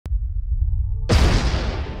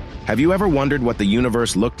Have you ever wondered what the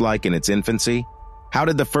universe looked like in its infancy? How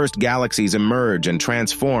did the first galaxies emerge and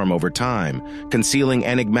transform over time, concealing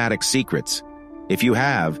enigmatic secrets? If you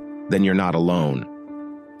have, then you're not alone.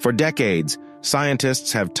 For decades,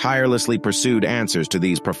 scientists have tirelessly pursued answers to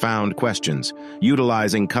these profound questions,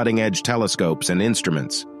 utilizing cutting-edge telescopes and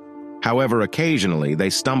instruments. However, occasionally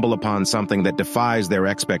they stumble upon something that defies their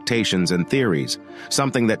expectations and theories,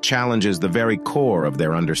 something that challenges the very core of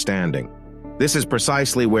their understanding. This is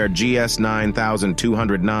precisely where GS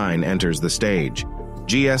 9209 enters the stage.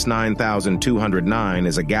 GS 9209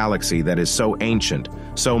 is a galaxy that is so ancient,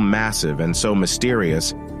 so massive, and so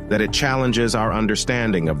mysterious that it challenges our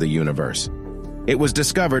understanding of the universe. It was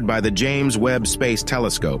discovered by the James Webb Space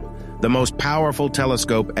Telescope, the most powerful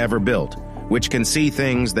telescope ever built, which can see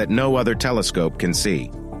things that no other telescope can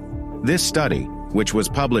see. This study, which was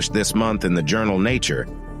published this month in the journal Nature,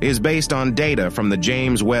 is based on data from the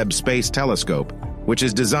James Webb Space Telescope, which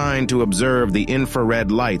is designed to observe the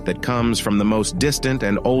infrared light that comes from the most distant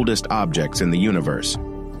and oldest objects in the universe.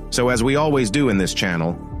 So as we always do in this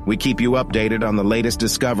channel, we keep you updated on the latest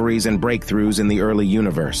discoveries and breakthroughs in the early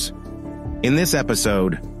universe. In this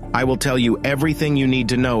episode, I will tell you everything you need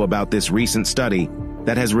to know about this recent study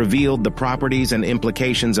that has revealed the properties and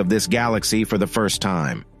implications of this galaxy for the first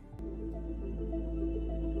time.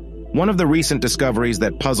 One of the recent discoveries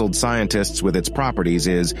that puzzled scientists with its properties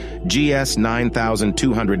is GS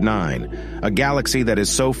 9209, a galaxy that is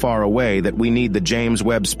so far away that we need the James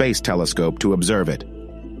Webb Space Telescope to observe it.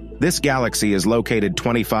 This galaxy is located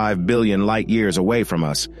 25 billion light-years away from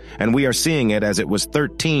us, and we are seeing it as it was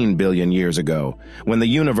 13 billion years ago, when the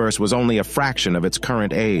universe was only a fraction of its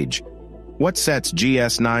current age. What sets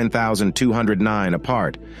GS 9209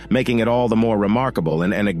 apart, making it all the more remarkable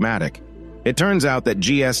and enigmatic? It turns out that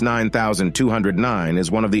GS 9209 is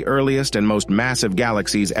one of the earliest and most massive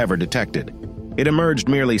galaxies ever detected. It emerged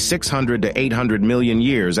merely 600 to 800 million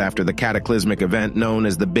years after the cataclysmic event known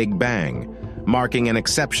as the Big Bang, marking an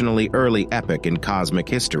exceptionally early epoch in cosmic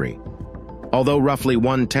history. Although roughly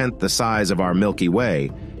 1/10 the size of our Milky Way,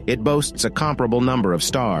 it boasts a comparable number of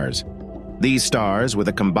stars. These stars, with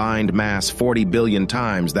a combined mass 40 billion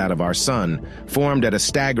times that of our Sun, formed at a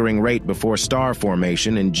staggering rate before star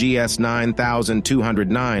formation in GS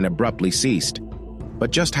 9209 abruptly ceased. But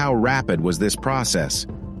just how rapid was this process?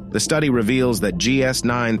 The study reveals that GS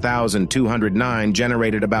 9209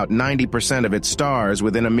 generated about 90% of its stars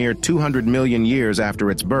within a mere 200 million years after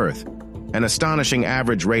its birth, an astonishing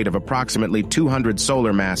average rate of approximately 200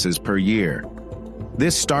 solar masses per year.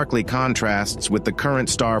 This starkly contrasts with the current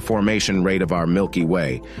star formation rate of our Milky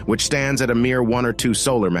Way, which stands at a mere 1 or 2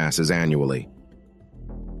 solar masses annually.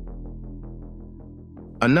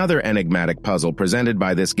 Another enigmatic puzzle presented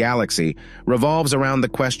by this galaxy revolves around the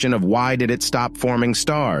question of why did it stop forming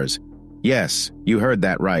stars? Yes, you heard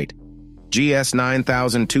that right. GS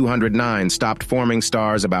 9209 stopped forming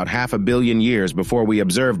stars about 500 million years before we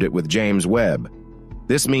observed it with James Webb.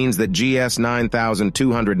 This means that GS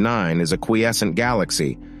 9209 is a quiescent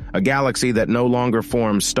galaxy, a galaxy that no longer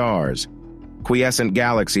forms stars. Quiescent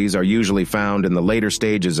galaxies are usually found in the later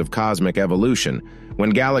stages of cosmic evolution, when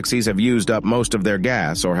galaxies have used up most of their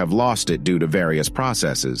gas or have lost it due to various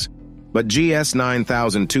processes. But GS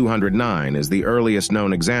 9209 is the earliest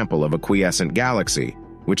known example of a quiescent galaxy,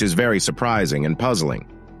 which is very surprising and puzzling.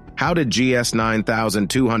 How did GS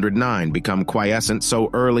 9209 become quiescent so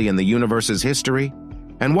early in the universe's history?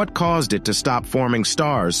 And what caused it to stop forming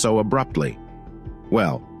stars so abruptly?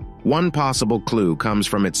 Well, one possible clue comes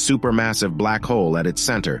from its supermassive black hole at its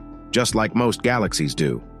center, just like most galaxies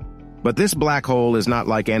do. But this black hole is not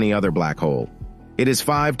like any other black hole. It is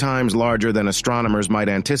 5 times larger than astronomers might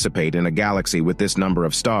anticipate in a galaxy with this number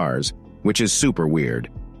of stars, which is super weird.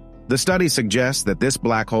 The study suggests that this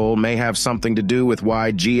black hole may have something to do with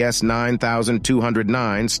why GS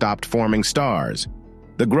 9209 stopped forming stars.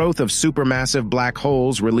 The growth of supermassive black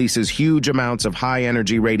holes releases huge amounts of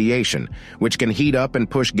high-energy radiation, which can heat up and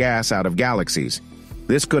push gas out of galaxies.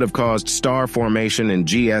 This could have caused star formation in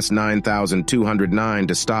GS 9209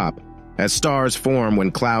 to stop, as stars form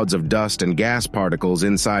when clouds of dust and gas particles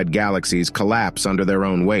inside galaxies collapse under their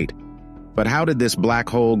own weight. But how did this black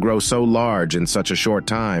hole grow so large in such a short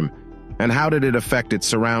time, and how did it affect its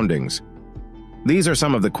surroundings? These are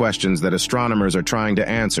some of the questions that astronomers are trying to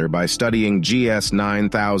answer by studying GS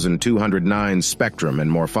 9209's spectrum and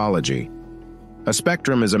morphology. A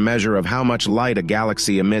spectrum is a measure of how much light a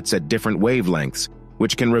galaxy emits at different wavelengths,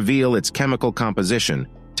 which can reveal its chemical composition,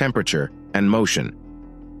 temperature, and motion.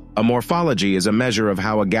 A morphology is a measure of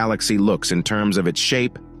how a galaxy looks in terms of its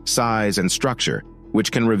shape, size, and structure,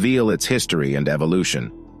 which can reveal its history and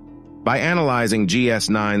evolution. By analyzing GS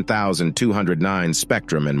 9209's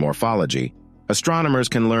spectrum and morphology, astronomers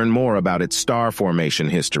can learn more about its star formation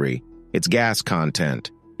history, its gas content,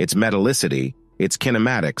 its metallicity, its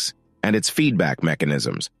kinematics, and its feedback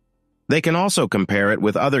mechanisms. They can also compare it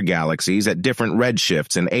with other galaxies at different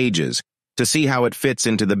redshifts and ages to see how it fits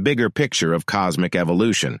into the bigger picture of cosmic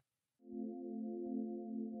evolution.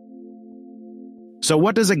 So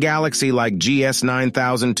what does a galaxy like GS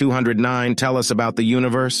 9209 tell us about the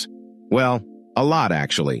universe? Well, a lot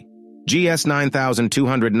actually. GS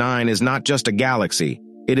 9209 is not just a galaxy,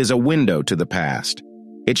 it is a window to the past.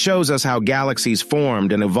 It shows us how galaxies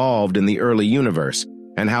formed and evolved in the early universe,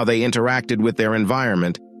 and how they interacted with their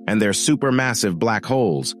environment and their supermassive black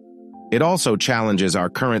holes. It also challenges our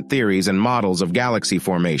current theories and models of galaxy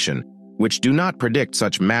formation, which do not predict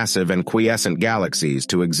such massive and quiescent galaxies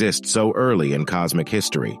to exist so early in cosmic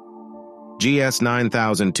history. GS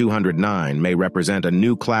 9209 may represent a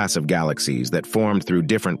new class of galaxies that formed through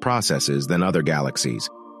different processes than other galaxies.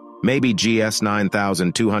 Maybe GS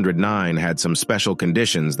 9209 had some special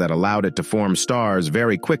conditions that allowed it to form stars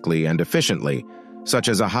very quickly and efficiently, such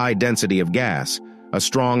as a high density of gas, a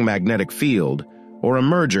strong magnetic field, or a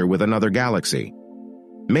merger with another galaxy.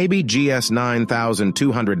 Maybe GS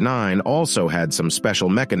 9209 also had some special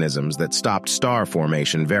mechanisms that stopped star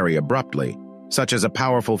formation very abruptly, such as a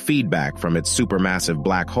powerful feedback from its supermassive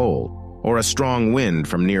black hole, or a strong wind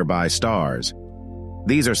from nearby stars.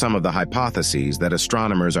 These are some of the hypotheses that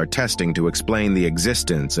astronomers are testing to explain the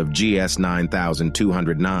existence of GS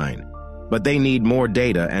 9209, but they need more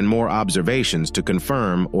data and more observations to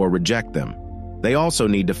confirm or reject them. They also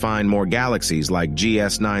need to find more galaxies like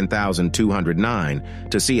GS 9209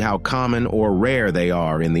 to see how common or rare they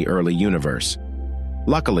are in the early universe.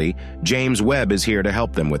 Luckily, James Webb is here to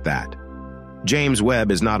help them with that. James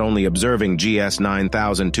Webb is not only observing GS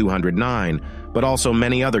 9209, but also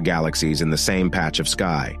many other galaxies in the same patch of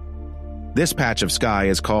sky. This patch of sky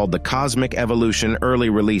is called the Cosmic Evolution Early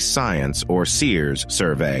Release Science, or CEERS,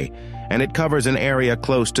 survey, and it covers an area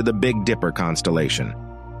close to the Big Dipper constellation.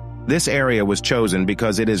 This area was chosen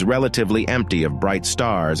because it is relatively empty of bright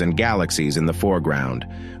stars and galaxies in the foreground,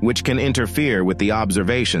 which can interfere with the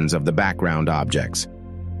observations of the background objects.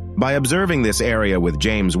 By observing this area with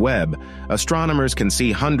James Webb, astronomers can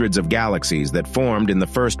see hundreds of galaxies that formed in the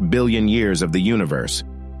first billion years of the universe.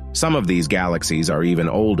 Some of these galaxies are even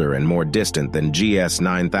older and more distant than GS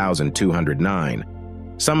 9209.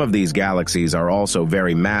 Some of these galaxies are also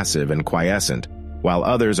very massive and quiescent, while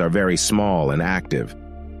others are very small and active.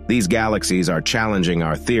 These galaxies are challenging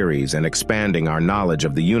our theories and expanding our knowledge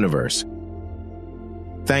of the universe.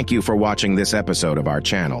 Thank you for watching this episode of our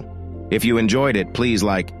channel. If you enjoyed it, please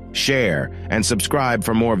like, share, and subscribe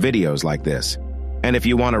for more videos like this. And if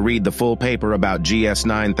you want to read the full paper about GS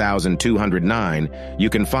 9209, you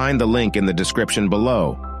can find the link in the description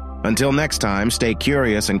below. Until next time, stay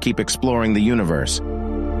curious and keep exploring the universe.